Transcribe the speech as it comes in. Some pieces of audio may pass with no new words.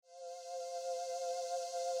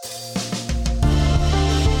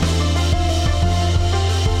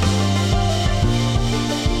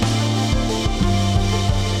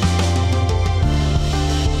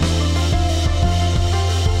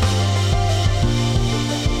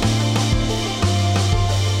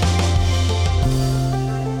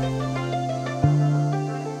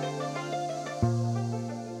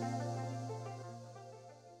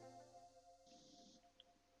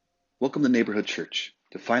Welcome to Neighborhood Church.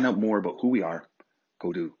 To find out more about who we are,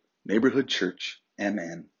 go to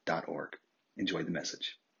neighborhoodchurchmn.org. Enjoy the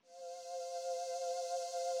message.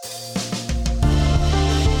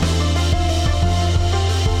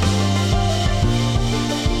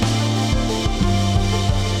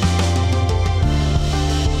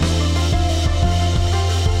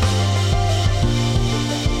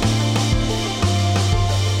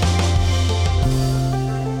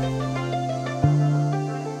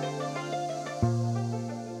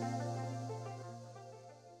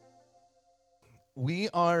 We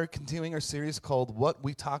are continuing our series called What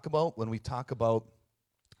We Talk About When We Talk About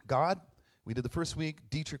God. We did the first week.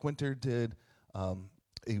 Dietrich Winter did a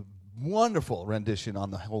wonderful rendition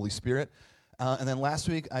on the Holy Spirit. And then last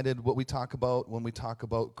week I did What We Talk About When We Talk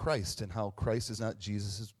About Christ, and how Christ is not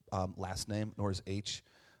Jesus' last name, nor is H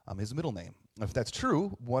his middle name. If that's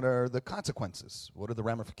true, what are the consequences? What are the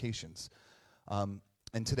ramifications? And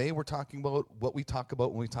today we're talking about what we talk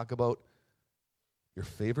about when we talk about your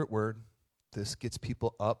favorite word. This gets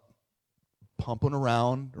people up, pumping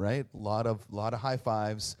around, right? A lot of high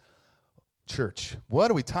fives. Church.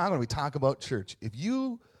 What are we talking when we talk about church? If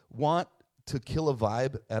you want to kill a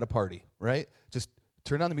vibe at a party, right? Just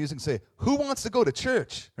turn on the music and say, "Who wants to go to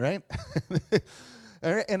church?" Right?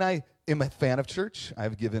 All right? And I am a fan of church.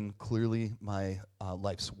 I've given clearly my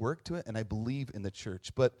life's work to it, and I believe in the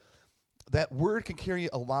church. But that word can carry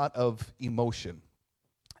a lot of emotion.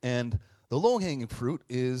 And the low-hanging fruit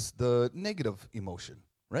is the negative emotion,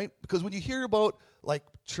 right? Because when you hear about like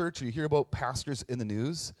church or you hear about pastors in the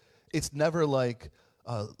news, it's never like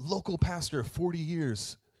a local pastor of 40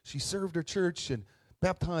 years. She served her church and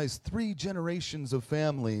baptized 3 generations of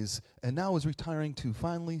families and now is retiring to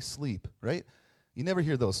finally sleep, right? You never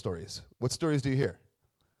hear those stories. What stories do you hear?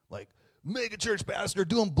 Like, mega church pastor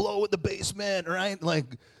doing blow in the basement, right? Like,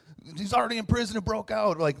 he's already in prison and broke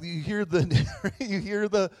out. Like, you hear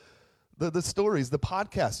the the stories, the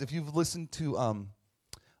podcast. If you've listened to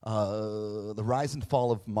the Rise and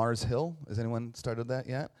Fall of Mars Hill, has anyone started that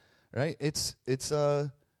yet? Right? It's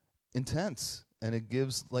intense, and it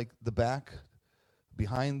gives like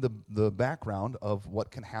behind the background of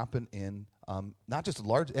what can happen in not just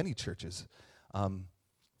any churches,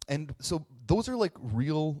 and so those are like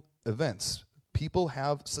real events. People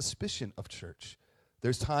have suspicion of church.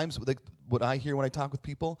 There's times like what I hear when I talk with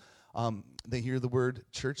people. They hear the word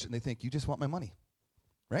church and they think, "You just want my money,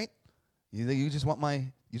 right? You just want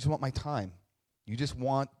my time. You just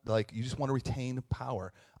want to retain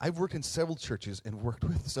power." I've worked in several churches and worked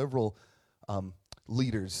with several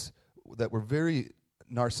leaders that were very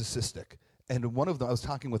narcissistic. And one of them, I was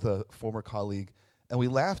talking with a former colleague, and we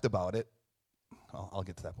laughed about it. I'll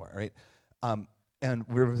get to that part, right? And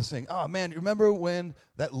we were saying, "Oh man, you remember when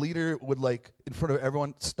that leader would like in front of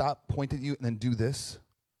everyone stop, point at you, and then do this?"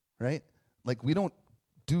 Right? Like, we don't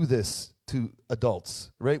do this to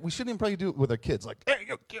adults, right? We shouldn't even probably do it with our kids. Like, "Hey,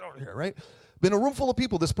 you get over here," right? But in a room full of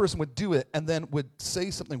people, this person would do it and then would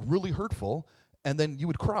say something really hurtful, and then you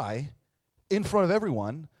would cry in front of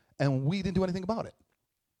everyone, and we didn't do anything about it,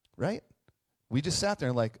 right? We just sat there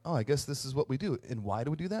and like, "Oh, I guess this is what we do." And why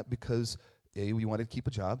do we do that? Because A, we wanted to keep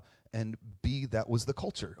a job, and B, that was the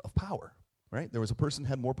culture of power, right? There was a person who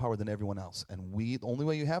had more power than everyone else, and the only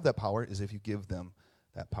way you have that power is if you give them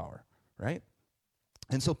that power, right?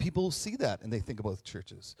 And so people see that and they think about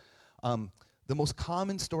churches. The most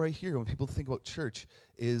common story I hear when people think about church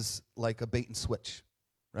is like a bait and switch,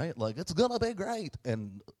 right? Like, it's gonna be great,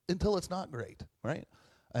 and until it's not great, right?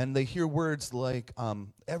 And they hear words like,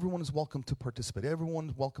 everyone is welcome to participate,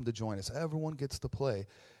 everyone's welcome to join us, everyone gets to play.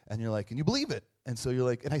 And you're like, and you believe it. And so you're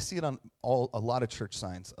like, and I see it on a lot of church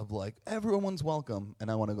signs of like, everyone's welcome.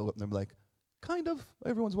 And I want to go up and be like, kind of,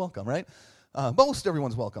 everyone's welcome, right? Most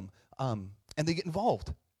everyone's welcome. And they get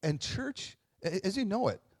involved. And church, as you know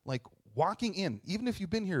it, like walking in, even if you've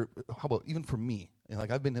been here, how about even for me?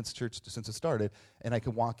 Like, I've been in this church since it started, and I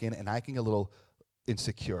can walk in and I can get a little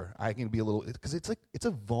insecure. I can be a little, because it's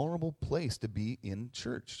a vulnerable place to be in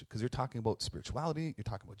church, because you're talking about spirituality, you're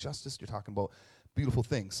talking about justice, you're talking about beautiful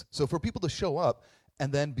things. So for people to show up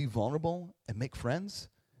and then be vulnerable and make friends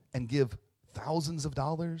and give thousands of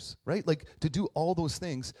dollars, right? Like, to do all those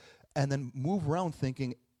things and then move around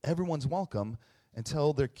thinking everyone's welcome, and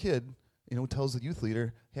tell their kid, tells the youth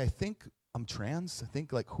leader, "Hey, I think I'm trans. I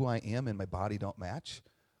think like who I am and my body don't match."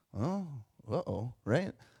 Oh,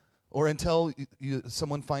 right? Or until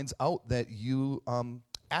someone finds out that you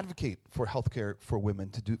advocate for healthcare for women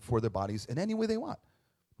to do for their bodies in any way they want,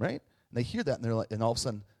 right? And they hear that and they're like, and all of a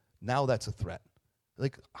sudden, now that's a threat.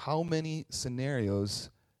 Like, how many scenarios?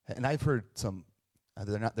 And I've heard some.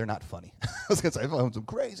 They're not funny. I was gonna say I've heard some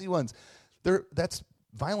crazy ones. That's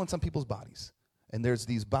violence on people's bodies. And there's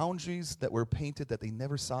these boundaries that were painted that they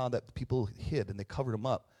never saw, that people hid, and they covered them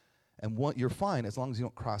up. And you're fine as long as you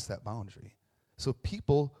don't cross that boundary. So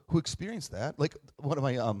people who experience that, like one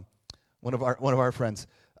of our friends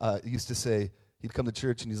used to say, he'd come to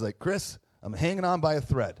church and he's like, Chris, I'm hanging on by a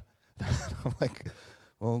thread. I'm like,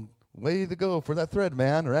 well, way to go for that thread,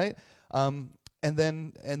 man, right? And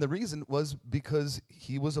the reason was because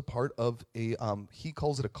he was a part of he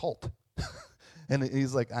calls it a cult. And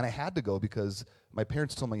he's like, and I had to go because my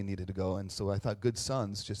parents told me I needed to go, and so I thought good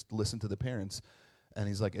sons just listen to the parents. And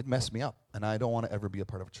he's like, it messed me up, and I don't want to ever be a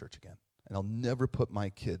part of a church again. And I'll never put my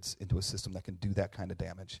kids into a system that can do that kind of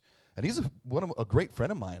damage. And he's a great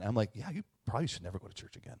friend of mine. I'm like, yeah, you probably should never go to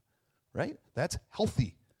church again, right? That's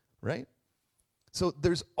healthy, right? So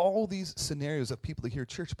there's all these scenarios of people that hear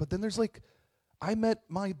church, but then there's like, I met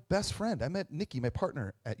my best friend. I met Nikki, my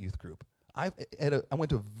partner at youth group. I went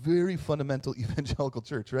to a very fundamental evangelical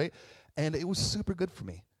church, right? And it was super good for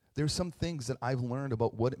me. There's some things that I've learned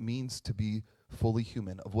about what it means to be fully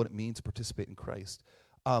human, of what it means to participate in Christ.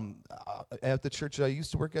 At the church I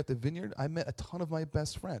used to work at, the Vineyard, I met a ton of my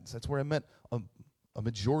best friends. That's where I met a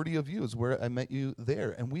majority of you, is where I met you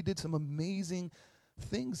there. And we did some amazing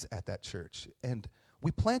things at that church. And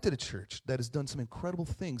we planted a church that has done some incredible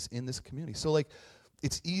things in this community. So, like,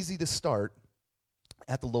 it's easy to start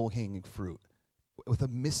at the low-hanging fruit with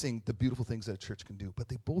missing the beautiful things that a church can do. But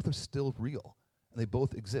they both are still real, and they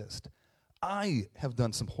both exist. I have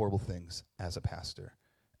done some horrible things as a pastor.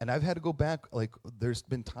 And I've had to go back, like, there's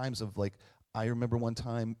been times of, like, I remember one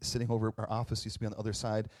time sitting over, our office used to be on the other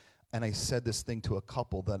side, and I said this thing to a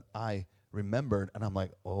couple that I remembered, and I'm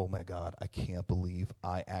like, oh my God, I can't believe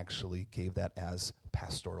I actually gave that as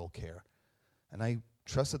pastoral care. And I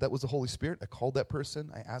trusted that was the Holy Spirit. I called that person.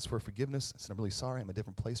 I asked for forgiveness. I said, I'm really sorry. I'm in a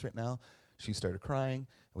different place right now. She started crying,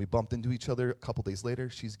 and we bumped into each other a couple days later.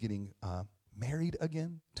 She's getting married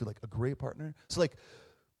again to, like, a great partner. So, like,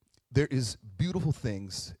 there is beautiful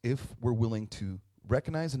things if we're willing to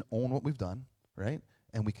recognize and own what we've done, right?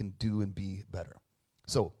 And we can do and be better.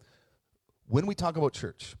 So when we talk about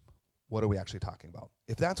church, what are we actually talking about?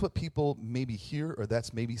 If that's what people maybe hear, or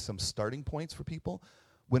that's maybe some starting points for people,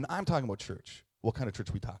 when I'm talking about church, what kind of church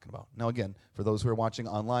are we talking about? Now, again, for those who are watching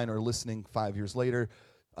online or listening 5 years later,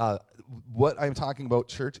 what I'm talking about,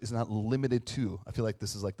 church, is not limited to, I feel like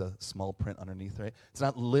this is like the small print underneath, right? It's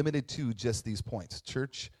not limited to just these points.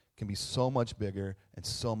 Church can be so much bigger and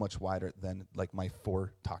so much wider than, like, my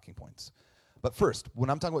 4 talking points. But first,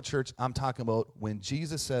 when I'm talking about church, I'm talking about when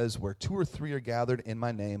Jesus says, where 2 or 3 are gathered in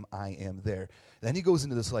my name, I am there. Then he goes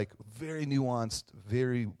into this, like, very nuanced,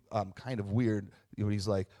 very kind of weird, he's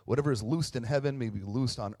like, whatever is loosed in heaven may be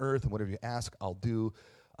loosed on earth, and whatever you ask, I'll do.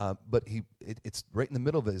 But it's right in the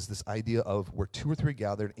middle of it is this idea of where 2 or 3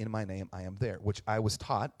 gathered in my name, I am there, which I was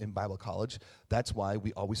taught in Bible college. That's why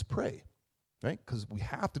we always pray, right? Because we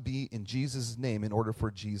have to be in Jesus' name in order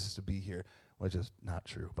for Jesus to be here, which is not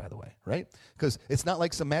true, by the way, right? Because it's not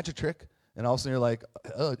like some magic trick, and all of a sudden you're like,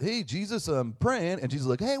 hey, Jesus, I'm praying, and Jesus is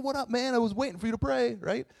like, hey, what up, man? I was waiting for you to pray,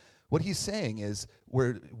 right? What he's saying is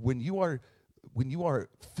when you are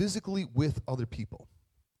physically with other people,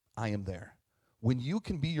 I am there. When you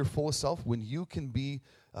can be your fullest self, when you can be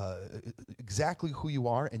exactly who you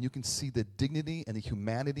are, and you can see the dignity and the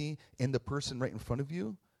humanity in the person right in front of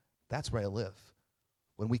you, that's where I live.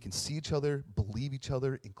 When we can see each other, believe each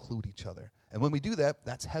other, include each other. And when we do that,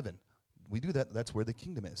 that's heaven. We do that, that's where the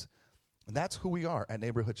kingdom is. And that's who we are at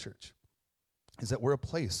Neighborhood Church, is that we're a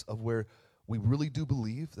place of where we really do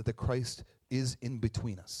believe that the Christ is in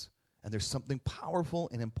between us. And there's something powerful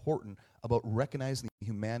and important about recognizing the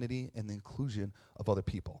humanity and the inclusion of other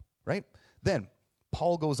people, right? Then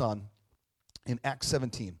Paul goes on in Acts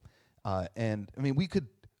 17. And I mean,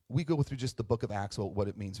 we go through just the book of Acts about what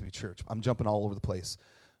it means to be church. I'm jumping all over the place.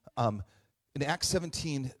 In Acts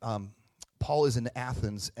 17, Paul is in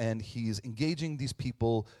Athens, and he's engaging these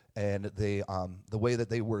people, and they, the way that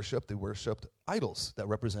they worshipped idols that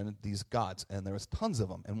represented these gods, and there was tons of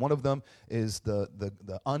them. And one of them is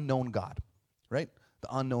the unknown God, right?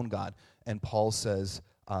 The unknown God. And Paul says,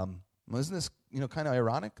 isn't this kind of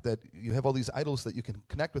ironic that you have all these idols that you can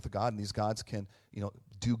connect with a God, and these gods can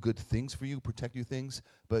do good things for you, protect you things,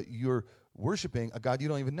 but you're worshiping a God you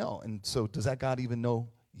don't even know. And so does that God even know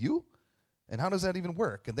you? And how does that even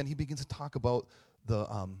work? And then he begins to talk about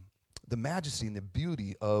the majesty and the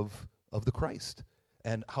beauty of the Christ,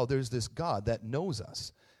 and how there's this God that knows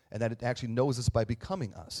us, and that it actually knows us by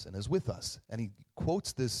becoming us and is with us. And he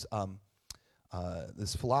quotes this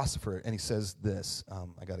this philosopher, and he says this,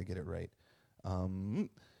 I got to get it right.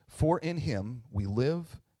 For in him we live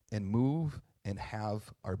and move and have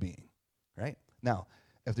our being, right? Now,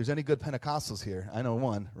 If there's any good Pentecostals here, I know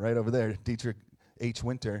one right over there, Dietrich H.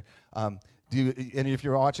 Winter. And if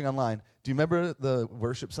you're watching online, do you remember the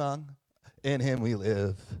worship song? In him we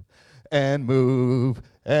live and move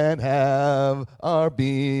and have our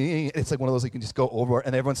being. It's like one of those you can just go over,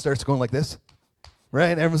 and everyone starts going like this, right?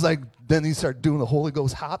 And everyone's like, then you start doing the Holy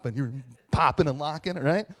Ghost hop, and you're popping and locking,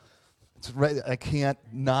 right? It's right. I can't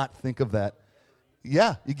not think of that.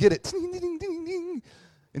 Yeah, you get it. Ding, ding, ding, ding,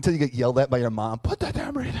 until you get yelled at by your mom. Put that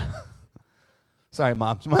tambourine. Sorry,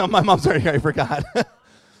 Mom. My mom's sorry, I forgot.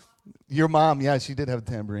 Your mom, yeah, she did have a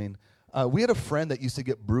tambourine. We had a friend that used to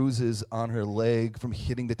get bruises on her leg from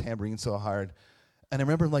hitting the tambourine so hard. And I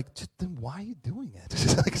remember like, then why are you doing it?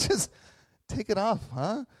 just take it off,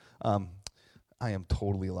 huh? I am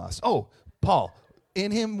totally lost. Oh, Paul,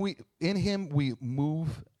 in him we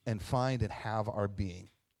move and find and have our being.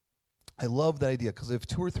 I love that idea, because if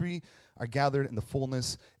 2 or 3 are gathered in the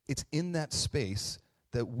fullness, it's in that space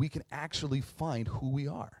that we can actually find who we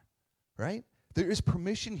are, right? There is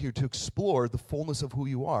permission here to explore the fullness of who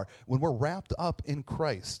you are. When we're wrapped up in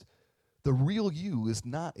Christ, the real you is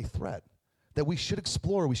not a threat. That we should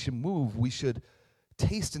explore, we should move, we should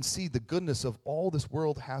taste and see the goodness of all this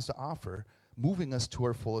world has to offer, moving us to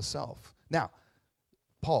our fullest self. Now,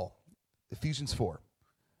 Paul, Ephesians 4.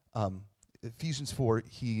 Ephesians 4,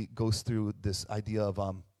 he goes through this idea of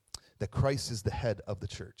that Christ is the head of the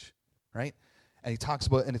church, right? And he talks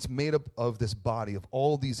about, and it's made up of this body, of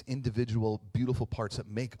all these individual beautiful parts that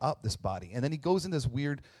make up this body. And then he goes into this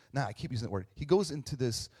weird, I keep using that word. He goes into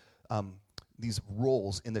this, these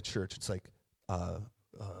roles in the church. It's like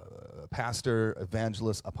pastor,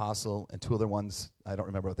 evangelist, apostle, and 2 other ones. I don't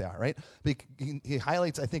remember what they are, right? But he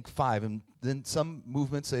highlights, I think, 5. And then some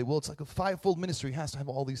movements say, well, it's like a 5-fold ministry. It has to have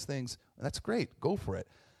all these things. And that's great. Go for it.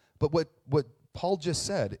 But what Paul just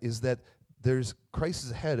said is that there's Christ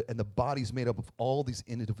is head, and the body's made up of all these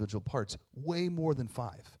individual parts, way more than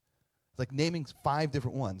 5. It's like naming 5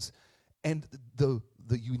 different ones. And the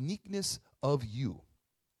uniqueness of you,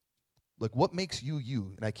 like what makes you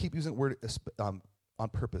you, and I keep using the word on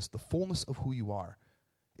purpose, the fullness of who you are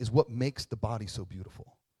is what makes the body so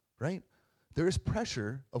beautiful, right? There is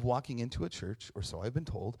pressure of walking into a church, or so I've been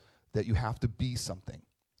told, that you have to be something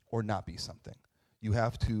or not be something. You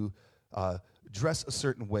have to dress a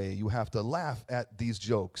certain way. You have to laugh at these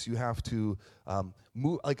jokes. You have to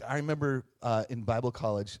move. Like I remember in Bible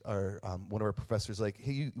college, one of our professors like,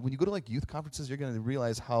 hey, when you go to like youth conferences, you're going to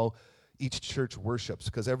realize how each church worships,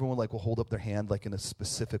 because everyone like will hold up their hand like in a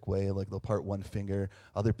specific way, like they'll part one finger.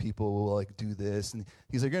 Other people will like do this, and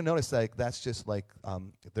he's like, you're gonna notice like that's just like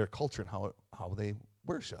their culture and how they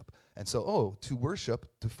worship. And so, to worship,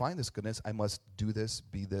 to find this goodness, I must do this,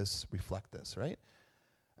 be this, reflect this, right?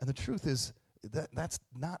 And the truth is that's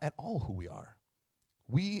not at all who we are.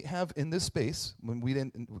 We have in this space, when we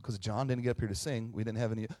didn't, because John didn't get up here to sing, we didn't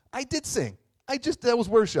have any. I did sing. That was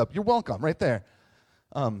worship. You're welcome, right there.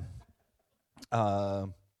 But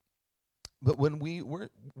when we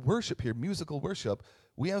worship here, musical worship,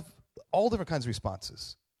 we have all different kinds of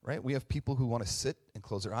responses, right? We have people who want to sit and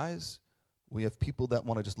close their eyes. We have people that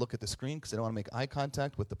want to just look at the screen because they don't want to make eye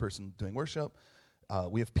contact with the person doing worship.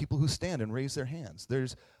 We have people who stand and raise their hands.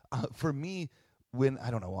 There's, for me,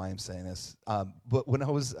 I don't know why I'm saying this, but when I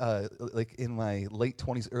was like in my late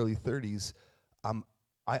 20s, early 30s,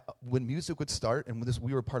 when music would start, and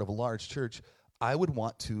we were part of a large church, I would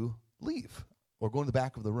want to leave or go in the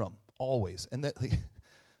back of the room, always. And that,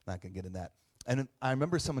 not going to get in that. And I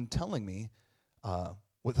remember someone telling me,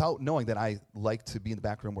 without knowing that I like to be in the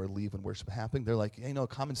back room where leave when worship is happening, they're like, hey, a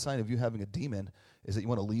common sign of you having a demon is that you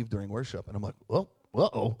want to leave during worship. And I'm like, well,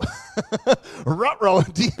 uh-oh. Ruh-roh,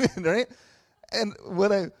 demon, right? And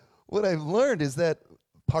what I've learned is that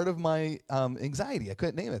part of my anxiety, I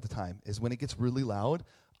couldn't name it at the time, is when it gets really loud,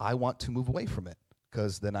 I want to move away from it,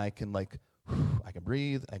 because then I can I can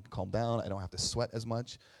breathe, I can calm down, I don't have to sweat as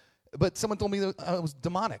much. But someone told me that I was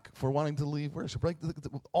demonic for wanting to leave worship. Right?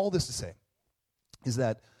 All this to say is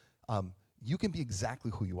that you can be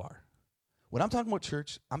exactly who you are. When I'm talking about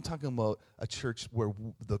church, I'm talking about a church where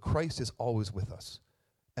the Christ is always with us.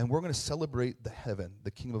 And we're going to celebrate the heaven,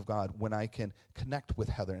 the kingdom of God, when I can connect with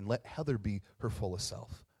Heather and let Heather be her fullest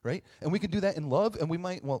self, right? And we can do that in love, and we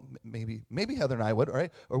might, maybe Heather and I would,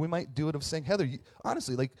 right? Or we might do it of saying, Heather,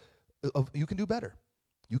 honestly, you can do better.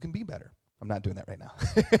 You can be better. I'm not doing that right now.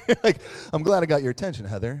 I'm glad I got your attention,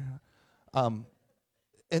 Heather. And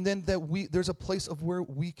then there's a place of where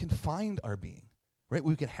we can find our being, right?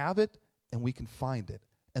 We can have it and we can find it.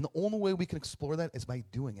 And the only way we can explore that is by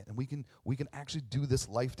doing it. And we can actually do this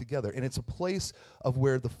life together. And it's a place of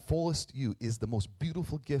where the fullest you is the most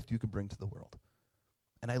beautiful gift you can bring to the world.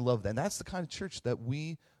 And I love that. And that's the kind of church that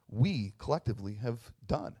we collectively have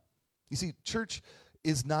done. You see, church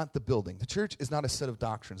is not the building. The church is not a set of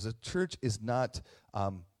doctrines. The church is not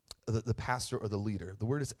the pastor or the leader. The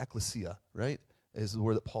word is ecclesia, right? Is the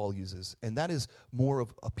word that Paul uses. And that is more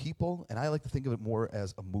of a people, and I like to think of it more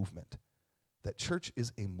as a movement. That church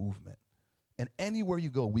is a movement. And anywhere you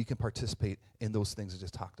go, we can participate in those things I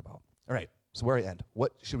just talked about. All right, so where I end.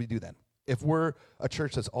 What should we do then? If we're a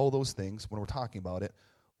church that's all those things, when we're talking about it,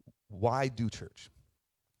 why do church?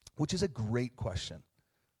 Which is a great question,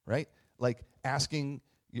 right? Like asking,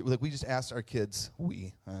 like we just asked our kids,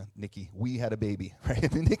 Nikki, we had a baby,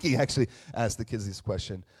 right? Nikki actually asked the kids this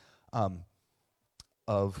question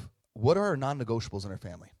of what are our non-negotiables in our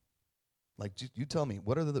family? Like, you tell me,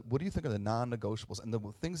 what do you think are the non-negotiables? And the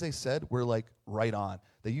things they said were like right on.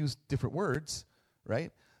 They used different words,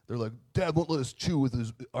 right? They're like, Dad won't let us chew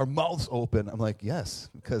with our mouths open. I'm like, yes,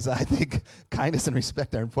 because I think kindness and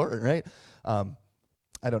respect are important, right?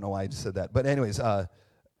 I don't know why I just said that. But anyways,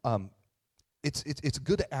 it's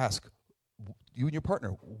good to ask you and your partner,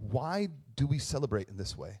 why do we celebrate in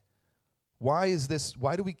this way? Why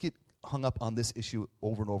do we get hung up on this issue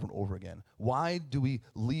over and over and over again? Why do we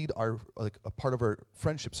lead a part of our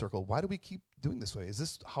friendship circle? Why do we keep doing this way? Is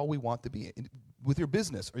this how we want to be with your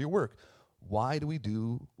business or your work? Why do we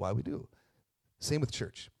do why we do? Same with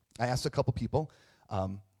church. I asked a couple people,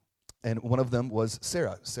 and one of them was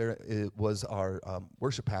Sarah. Sarah was our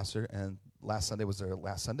worship pastor, and last Sunday was their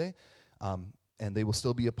last Sunday, and they will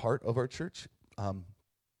still be a part of our church.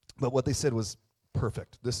 But what they said was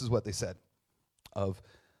perfect. This is what they said.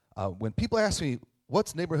 When people ask me,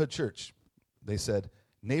 what's neighborhood church? They said,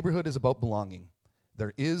 neighborhood is about belonging.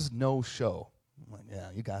 There is no show. I'm like, yeah,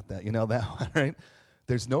 you got that. You know that one, right?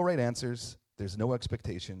 There's no right answers. There's no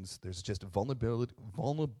expectations. There's just vulnerability,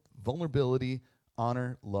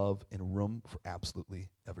 honor, love, and room for absolutely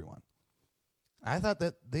everyone. I thought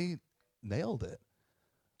that they nailed it.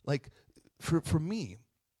 Like, for me,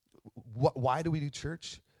 why do we do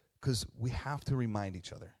church? Because we have to remind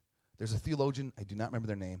each other. There's a theologian, I do not remember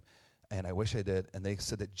their name, and I wish I did, and they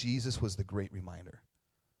said that Jesus was the great reminder.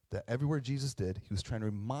 That everywhere Jesus did, he was trying to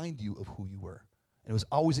remind you of who you were. And it was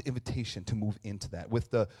always an invitation to move into that.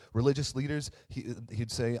 With the religious leaders,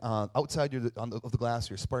 he'd say, outside of the glass,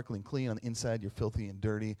 you're sparkling clean. On the inside, you're filthy and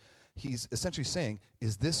dirty. He's essentially saying,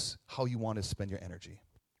 is this how you want to spend your energy?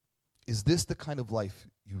 Is this the kind of life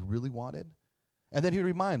you really wanted? And then he'd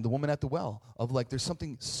remind the woman at the well of, like, there's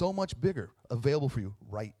something so much bigger available for you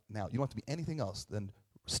right now. You don't have to be anything else than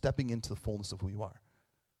stepping into the fullness of who you are,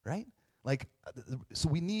 right? Like,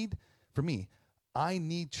 so I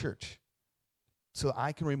need church. So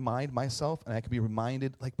I can remind myself, and I can be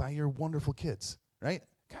reminded, like, by your wonderful kids, right?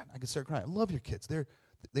 God, I can start crying. I love your kids.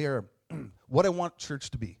 They are what I want church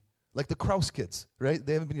to be. Like the Kraus kids, right?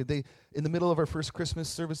 They haven't been here. In the middle of our first Christmas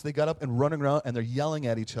service, they got up and running around, and they're yelling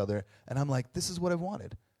at each other. And I'm like, this is what I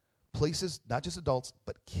wanted. Places, not just adults,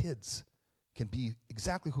 but kids can be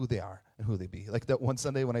exactly who they are and who they be. Like that one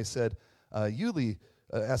Sunday when I said, Yuli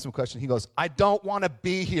asked him a question. He goes, I don't want to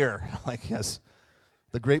be here. I'm like, yes.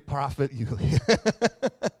 The great prophet, Yuli.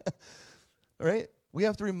 Right? We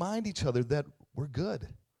have to remind each other that we're good.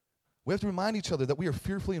 We have to remind each other that we are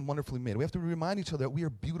fearfully and wonderfully made. We have to remind each other that we are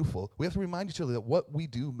beautiful. We have to remind each other that what we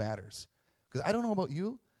do matters. Because I don't know about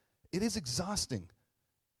you, it is exhausting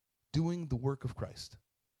doing the work of Christ.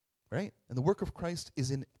 Right? And the work of Christ is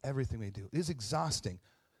in everything we do. It is exhausting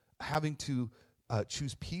having to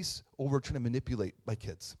choose peace over trying to manipulate my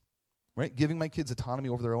kids. Right? Giving my kids autonomy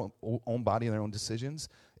over their own body and their own decisions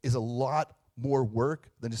is a lot more work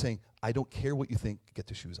than just saying, I don't care what you think, get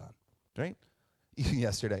the shoes on. Right? Even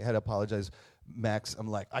yesterday, I had to apologize. Max, I'm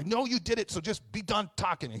like, I know you did it, so just be done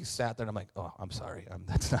talking. And he sat there, and I'm like, oh, I'm sorry.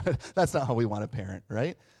 That's not how we want to parent,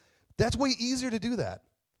 right? That's way easier to do that.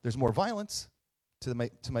 There's more violence to my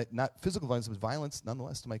not physical violence, but violence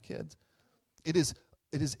nonetheless to my kids. It is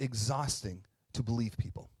exhausting to believe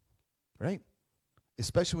people, right?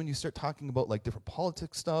 Especially when you start talking about like different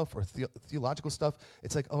politics stuff or theological stuff.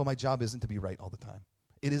 It's like, oh, my job isn't to be right all the time.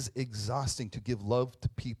 It is exhausting to give love to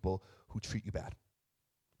people who treat you bad,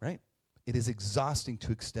 right? It is exhausting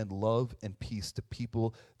to extend love and peace to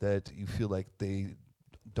people that you feel like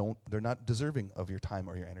they're not deserving of your time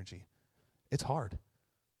or your energy. It's hard.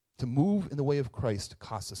 To move in the way of Christ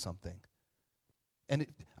costs us something. And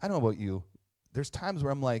I don't know about you. There's times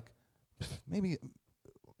where I'm like, maybe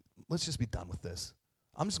let's just be done with this.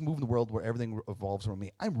 I'm just moving the world where everything evolves around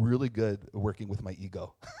me. I'm really good at working with my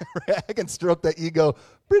ego. Right? I can stroke that ego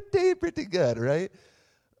pretty good, right?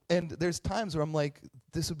 And there's times where I'm like,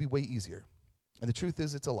 this would be way easier. And the truth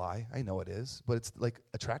is, it's a lie. I know it is. But it's like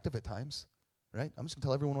attractive at times. right? I'm just going to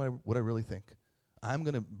tell everyone what I really think. I'm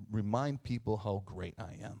going to remind people how great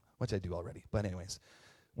I am, which I do already. But anyways,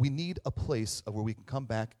 we need a place of where we can come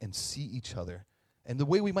back and see each other. And the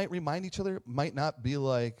way we might remind each other might not be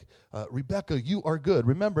like, Rebecca, you are good.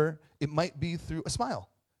 Remember, it might be through a smile.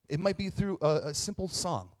 It might be through a simple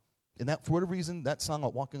song. And that, for whatever reason, that song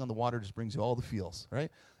about walking on the water just brings you all the feels,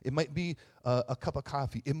 right? It might be a cup of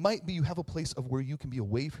coffee. It might be you have a place of where you can be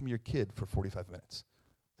away from your kid for 45 minutes.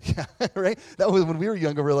 Yeah, right? That was when we were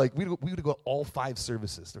younger. We're like, we would go to all 5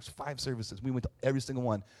 services. There's 5 services. We went to every single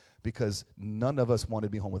one because none of us wanted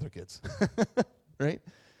to be home with our kids, right?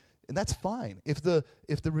 And that's fine. If the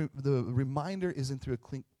reminder isn't through a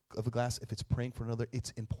clink of a glass, if it's praying for another, it's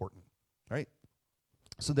important, right?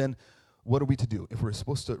 So then, what are we to do? If we're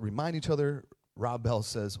supposed to remind each other, Rob Bell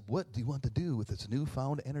says, what do you want to do with this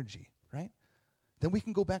newfound energy, right? Then we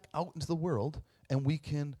can go back out into the world and we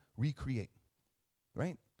can recreate,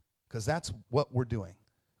 right? Because that's what we're doing.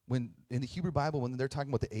 When in the Hebrew Bible, when they're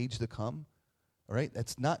talking about the age to come, all right,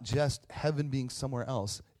 that's not just heaven being somewhere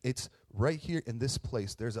else. It's right here in this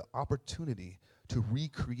place. There's an opportunity to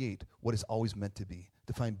recreate what is always meant to be,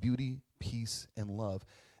 to find beauty, peace, and love.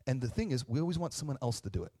 And the thing is, we always want someone else to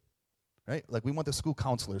do it, right? Like we want the school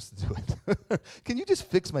counselors to do it. Can you just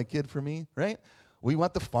fix my kid for me, right? We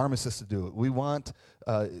want the pharmacist to do it. We want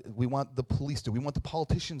the police to do it. We want the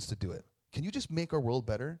politicians to do it. Can you just make our world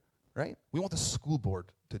better, right? We want the school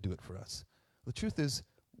board to do it for us. The truth is,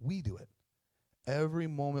 we do it. Every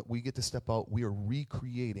moment we get to step out, we are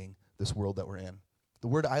recreating this world that we're in. The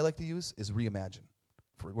word I like to use is reimagine.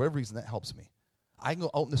 For whatever reason, that helps me. I can go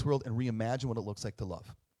out in this world and reimagine what it looks like to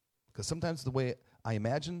love. Because sometimes the way I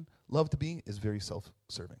imagine love to be is very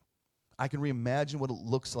self-serving. I can reimagine what it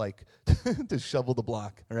looks like to shovel the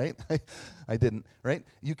block, right? I didn't, right?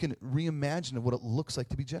 You can reimagine what it looks like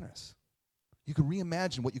to be generous. You can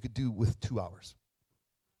reimagine what you could do with 2 hours,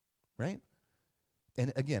 right?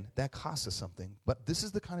 And again, that costs us something. But this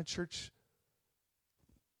is the kind of church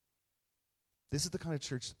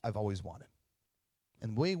I've always wanted.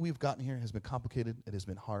 And the way we've gotten here has been complicated, it has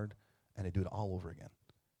been hard, and I do it all over again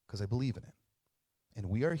because I believe in it. And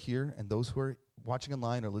we are here, and those who are watching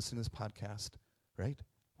online or listening to this podcast, right?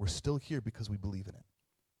 We're still here because we believe in it.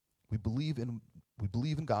 We believe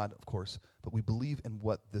in God, of course, but we believe in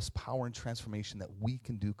what this power and transformation that we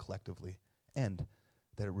can do collectively, and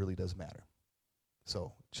that it really does matter.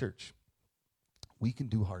 So, church, we can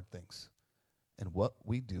do hard things. And what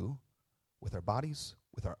we do with our bodies,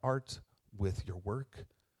 with our art, with your work,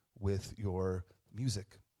 with your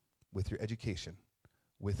music, with your education,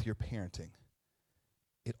 with your parenting,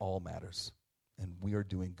 it all matters. And we are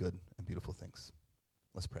doing good and beautiful things.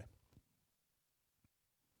 Let's pray.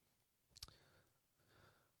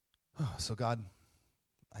 So God,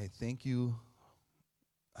 I thank you.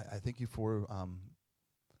 I thank you for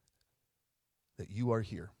that you are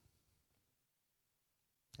here.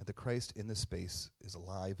 That the Christ in this space is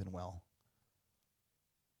alive and well.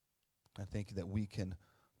 I thank you that we can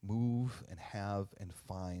move and have and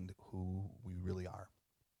find who we really are.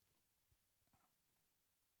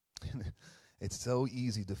 It's so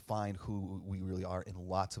easy to find who we really are in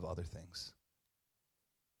lots of other things.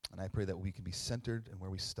 And I pray that we can be centered, and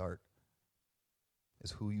where we start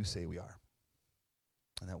is who you say we are,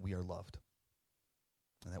 and that we are loved,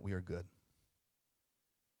 and that we are good.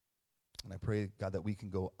 And I pray, God, that we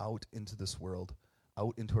can go out into this world,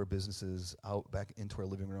 out into our businesses, out back into our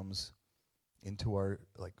living rooms, into our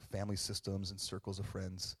family systems and circles of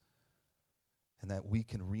friends, and that we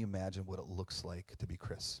can reimagine what it looks like to be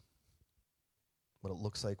Chris, what it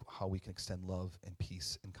looks like, how we can extend love and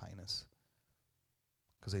peace and kindness.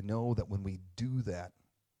 Because I know that when we do that,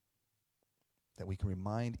 that we can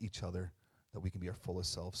remind each other that we can be our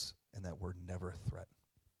fullest selves and that we're never a threat.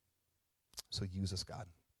 So use us, God,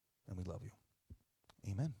 and we love you.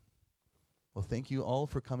 Amen. Well, thank you all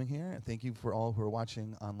for coming here, and thank you for all who are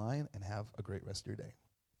watching online, and have a great rest of your day.